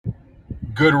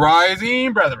Good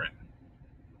rising, brethren.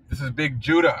 This is Big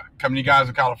Judah coming to you guys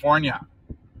from California.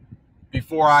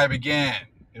 Before I begin,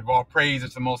 give all praise to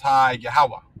the Most High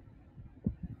Yahweh.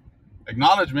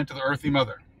 Acknowledgement to the earthly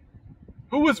mother.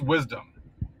 Who is wisdom?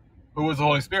 Who is the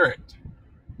Holy Spirit?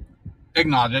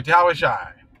 Acknowledgement to Yahweh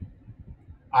Shai.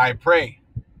 I pray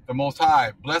the Most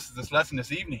High blesses this lesson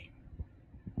this evening.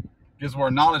 Gives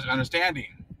more knowledge and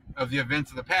understanding of the events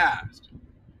of the past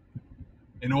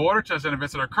in order to understand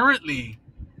events that are currently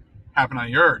happening on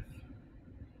the earth.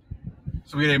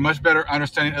 So we get a much better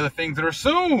understanding of the things that are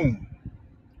soon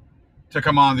to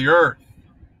come on the earth.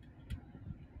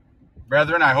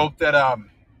 Brethren, I hope that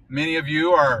many of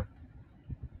you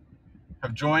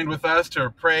have joined with us to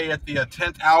pray at the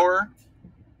 10th hour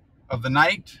of the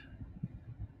night.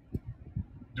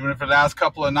 Doing it for the last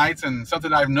couple of nights, and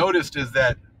something I've noticed is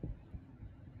that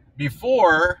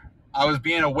before I was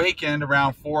being awakened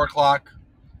around 4 o'clock,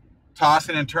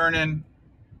 tossing and turning,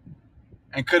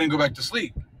 and couldn't go back to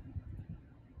sleep.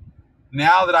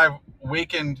 Now that I've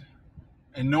awakened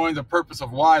and knowing the purpose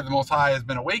of why the Most High has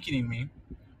been awakening me,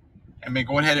 and been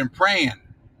going ahead and praying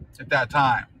at that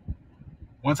time.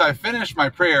 Once I finish my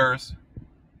prayers,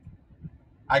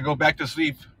 I go back to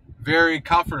sleep very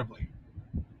comfortably.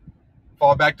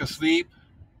 Fall back to sleep,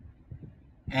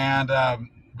 and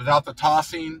without the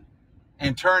tossing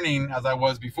and turning as I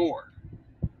was before.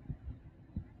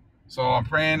 So I'm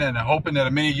praying and hoping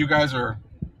that many of you guys are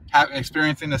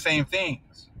experiencing the same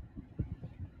things.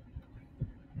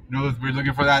 You know, we're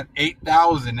looking for that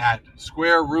 8,000, that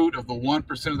square root of the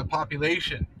 1% of the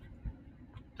population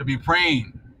to be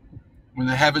praying when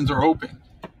the heavens are open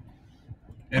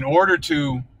in order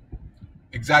to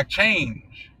exact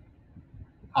change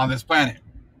on this planet.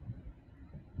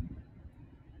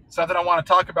 Something I want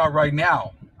to talk about right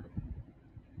now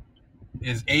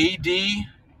is AD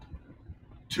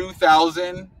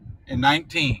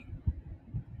 2019,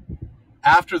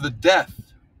 after the death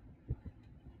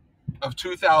of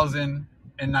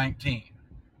 2019.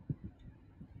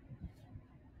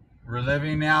 We're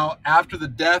living now after the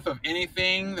death of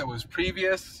anything that was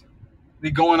previously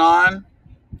going on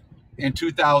in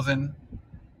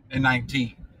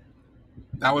 2019.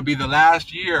 That would be the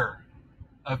last year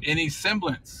of any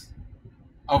semblance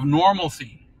of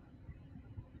normalcy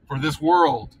for this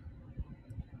world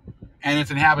and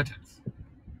its inhabitants.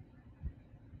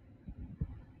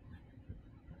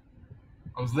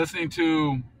 I was listening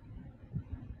to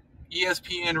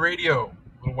ESPN radio a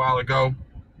little while ago,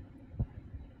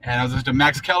 and I was listening to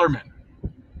Max Kellerman,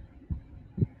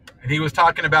 and he was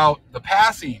talking about the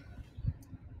passing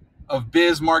of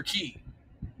Biz Markie.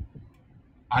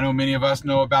 I know many of us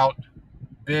know about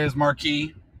Biz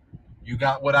Markie. You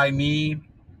Got What I Need,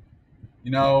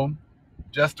 you know,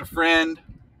 Just a Friend.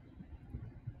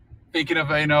 Thinking of,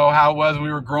 you know, how it was when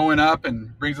we were growing up,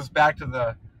 and brings us back to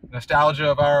the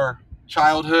nostalgia of our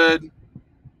childhood.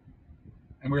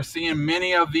 And we're seeing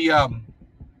many of the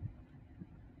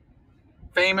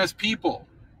famous people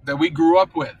that we grew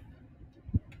up with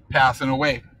passing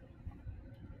away.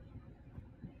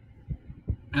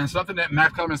 And something that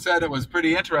Matt Kellerman said that was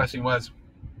pretty interesting was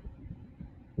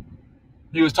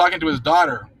he was talking to his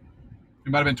daughter,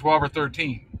 who might have been 12 or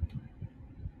 13.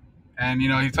 And, you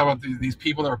know, he's talking about these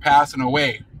people that were passing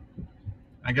away.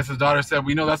 I guess his daughter said,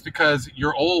 we know that's because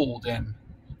you're old. And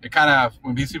it kind of,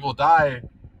 when these people die,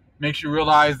 makes you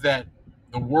realize that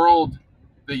the world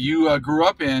that you grew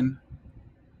up in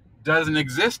doesn't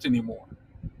exist anymore.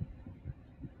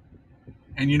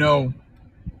 And, you know,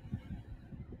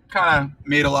 kind of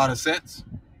made a lot of sense.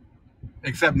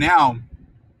 Except now,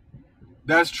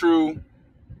 that's true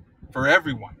for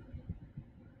everyone.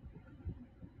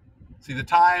 See, the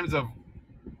times of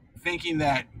thinking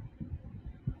that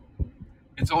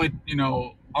it's only, you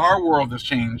know, our world has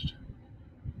changed,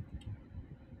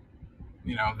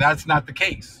 you know, that's not the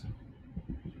case.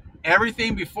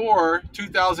 Everything before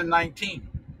 2019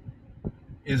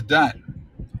 is done,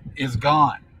 is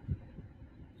gone.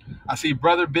 I see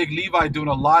Brother Big Levi doing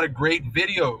a lot of great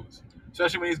videos,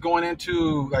 especially when he's going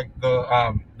into like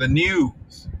the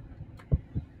news.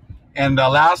 And the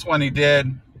last one he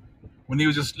did, when he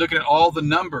was just looking at all the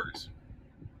numbers,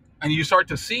 and you start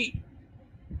to see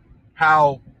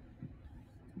how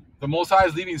the Most High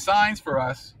is leaving signs for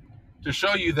us to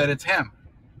show you that it's him.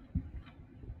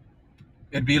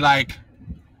 It'd be like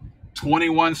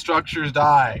 21 structures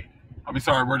died.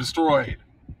 Were destroyed.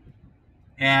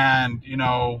 And, you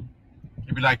know,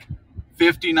 it'd be like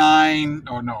 59,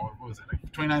 or no, what was it?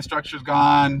 Like 29 structures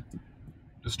gone,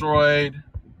 destroyed.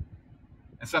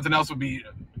 And something else would be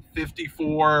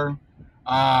 54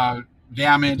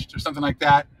 damaged or something like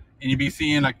that. And you'd be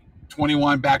seeing like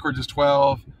 21 backwards is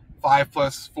 12, 5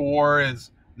 plus 4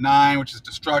 is 9, which is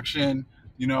destruction.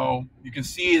 You know, you can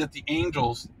see that the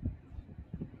angels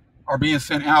are being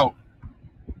sent out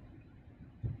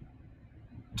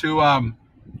to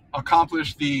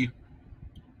accomplish the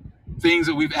things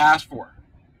that we've asked for.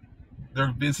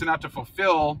 They're being sent out to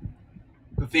fulfill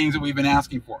the things that we've been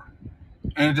asking for.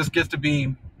 And it just gets to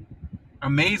be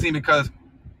amazing because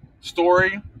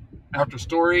story after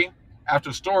story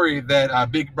after story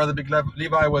that Big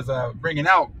Levi was bringing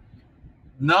out,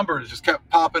 numbers just kept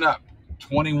popping up.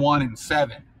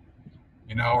 21-7,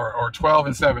 you know, or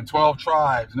 12-7, 12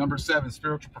 tribes. Number 7,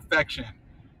 spiritual perfection.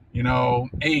 You know,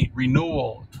 8,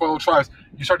 renewal. 12 tribes.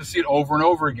 You start to see it over and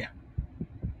over again.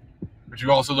 But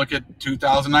you also look at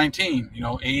 2019, you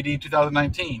know, AD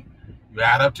 2019. You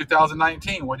add up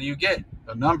 2019, what do you get?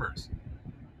 The numbers.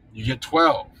 You get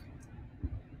 12.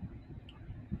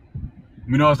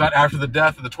 We know it's not after the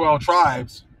death of the 12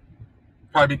 tribes,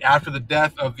 probably after the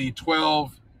death of the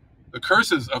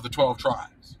curses of the 12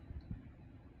 tribes.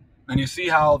 And you see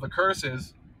how the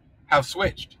curses have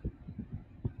switched.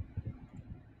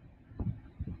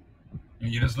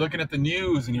 You're just looking at the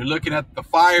news and you're looking at the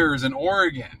fires in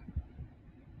Oregon.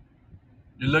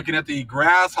 You're looking at the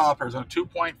grasshoppers,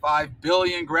 2.5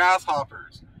 billion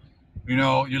grasshoppers. You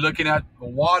know, you're looking at the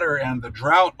water and the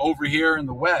drought over here in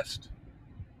the West.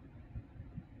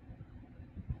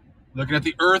 Looking at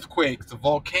the earthquakes, the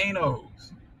volcanoes.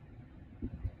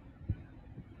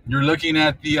 You're looking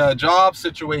at the job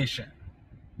situation.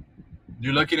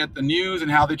 You're looking at the news and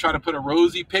how they try to put a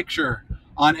rosy picture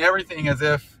on everything as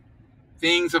if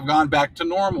things have gone back to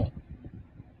normal.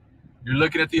 You're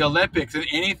looking at the Olympics and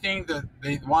anything that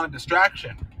they want a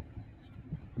distraction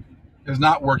is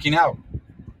not working out.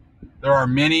 There are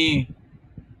many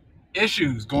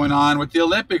issues going on with the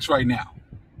Olympics right now,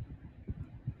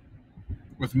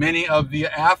 with many of the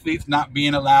athletes not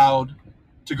being allowed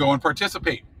to go and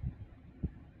participate.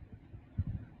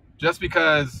 Just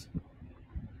because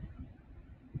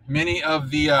many of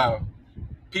the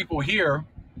people here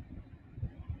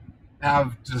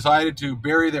have decided to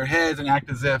bury their heads and act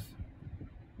as if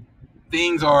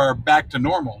things are back to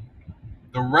normal,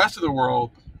 the rest of the world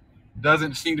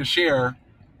doesn't seem to share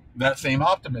that same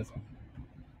optimism.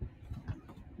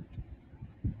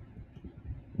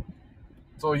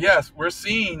 So yes, we're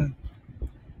seeing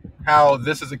how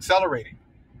this is accelerating.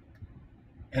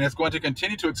 And it's going to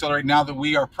continue to accelerate now that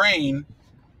we are praying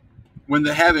when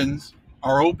the heavens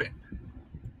are open.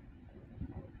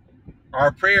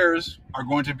 Our prayers are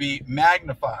going to be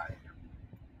magnified.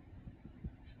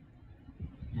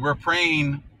 We're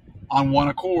praying on one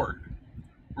accord.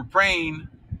 We're praying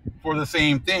for the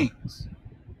same things.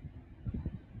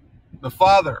 The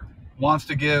Father wants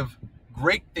to give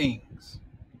great things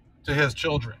to his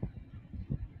children.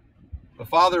 The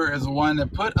Father is the one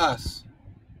that put us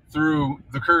through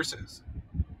the curses.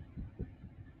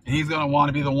 And he's going to want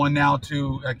to be the one now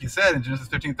to, like you said in Genesis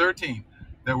 15:13,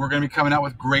 that we're going to be coming out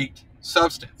with great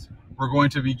substance. We're going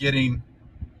to be getting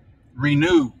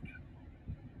renewed,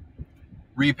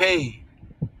 repaid.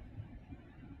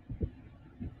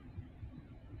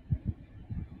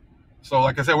 So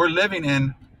like I said, we're living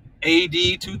in AD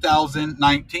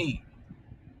 2019,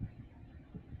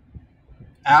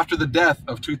 after the death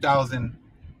of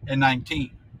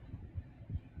 2019.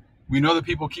 We know that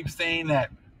people keep saying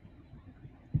that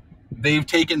they've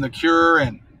taken the cure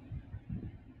and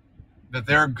that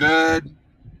they're good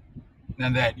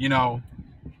and that, you know,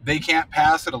 they can't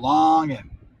pass it along, and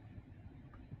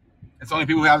it's only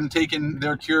people who haven't taken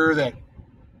their cure that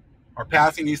are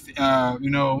passing these, you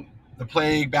know, the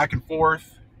plague back and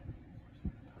forth.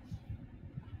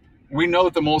 We know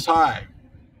that the Most High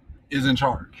is in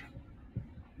charge.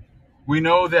 We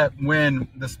know that when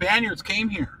the Spaniards came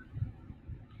here,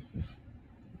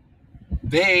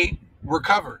 they were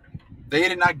covered. They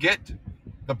did not get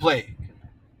the plague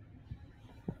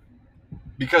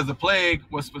because the plague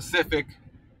was specific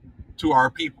to our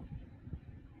people.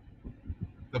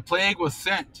 The plague was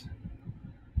sent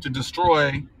to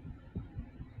destroy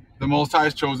the Most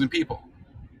High's chosen people.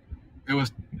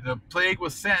 The plague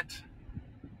was sent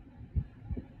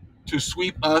to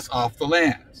sweep us off the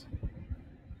lands.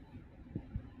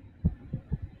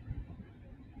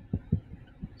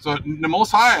 So the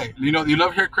Most High, you know, you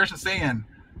love hearing Christians saying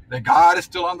that God is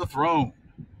still on the throne.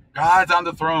 God's on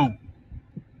the throne.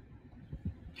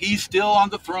 He's still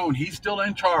on the throne. He's still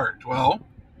in charge. Well,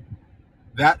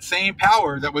 that same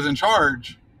power that was in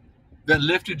charge that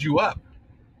lifted you up,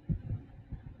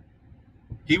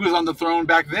 he was on the throne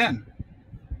back then.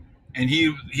 And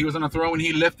he was on the throne when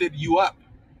he lifted you up.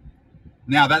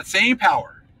 Now that same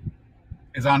power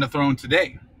is on the throne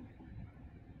today.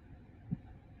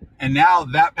 And now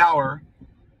that power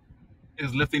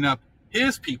is lifting up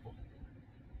his people.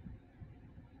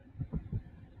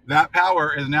 That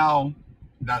power is now,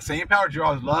 that same power that you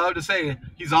always love to say,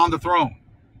 he's on the throne.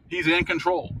 He's in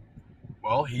control.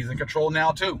 Well, he's in control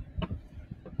now too.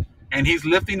 And he's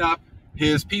lifting up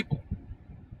his people.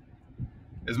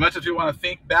 As much as we want to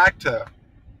think back to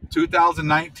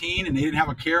 2019 and they didn't have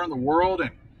a care in the world and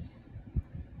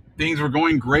things were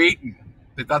going great and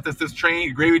they thought that this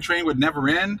gravy train would never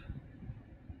end,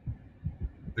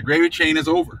 the gravy train is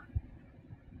over.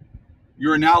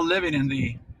 You are now living in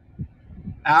the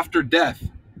after death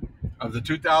of the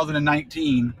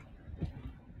 2019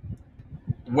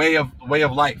 way of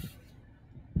life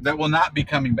that will not be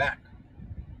coming back.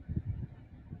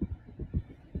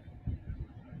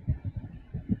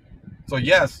 So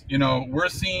yes, we're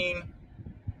seeing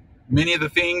many of the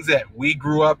things that we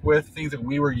grew up with, things that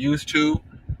we were used to,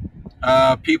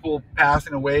 people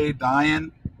passing away,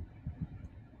 dying.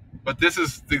 But this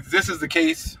is the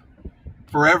case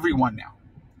for everyone now.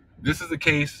 This is the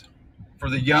case for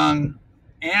the young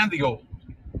and the old.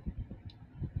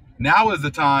 Now is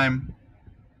the time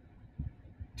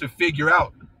to figure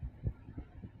out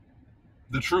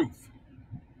the truth.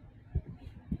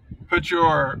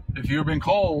 If you've been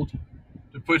called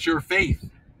to put your faith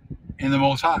in the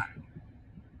Most High,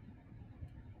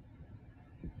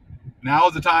 now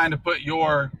is the time to put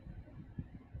your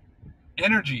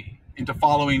energy into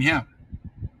following Him.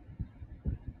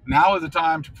 Now is the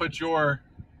time to put your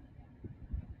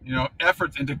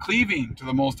efforts into cleaving to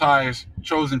the Most High's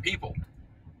chosen people,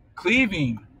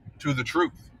 cleaving to the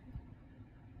truth.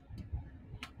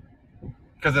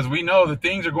 Because as we know, the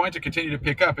things are going to continue to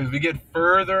pick up as we get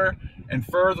further and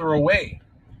further away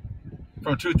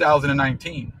from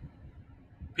 2019.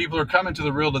 People are coming to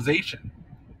the realization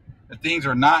that things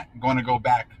are not going to go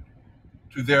back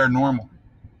to their normal.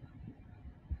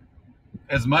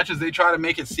 As much as they try to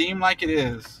make it seem like it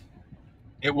is,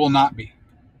 it will not be.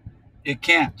 It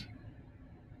can't.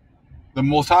 The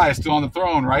Most High is still on the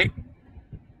throne, right?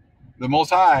 The Most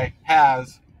High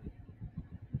has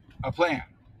a plan.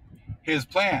 His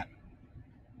plan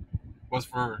was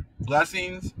for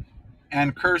blessings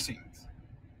and cursings.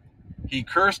 He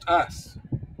cursed us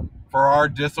for our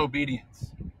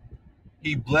disobedience.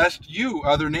 He blessed you,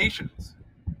 other nations,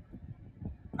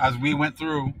 as we went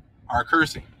through our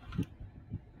cursing.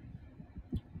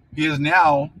 He is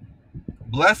now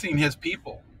blessing his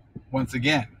people once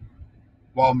again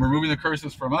while removing the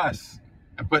curses from us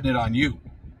and putting it on you.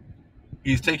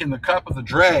 He's taken the cup of the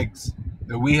dregs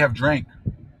that we have drank.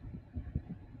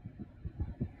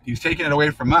 He's taken it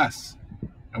away from us,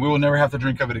 and we will never have to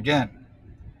drink of it again.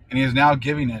 And he is now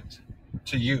giving it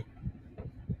to you.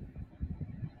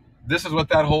 This is what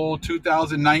that whole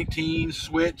 2019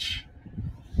 switch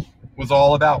was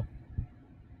all about.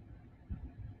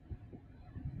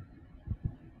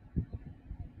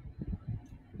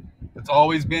 It's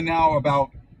always been now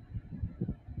about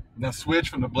the switch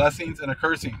from the blessings and the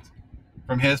cursings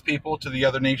from his people to the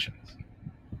other nations.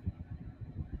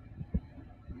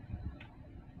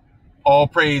 All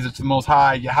praise is to the Most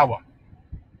High Yahweh.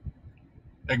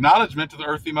 Acknowledgement to the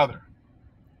earthly mother.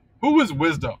 Who is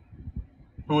wisdom?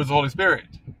 Who is the Holy Spirit?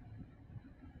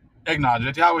 Acknowledge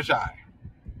it, Yahushai.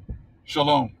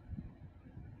 Shalom.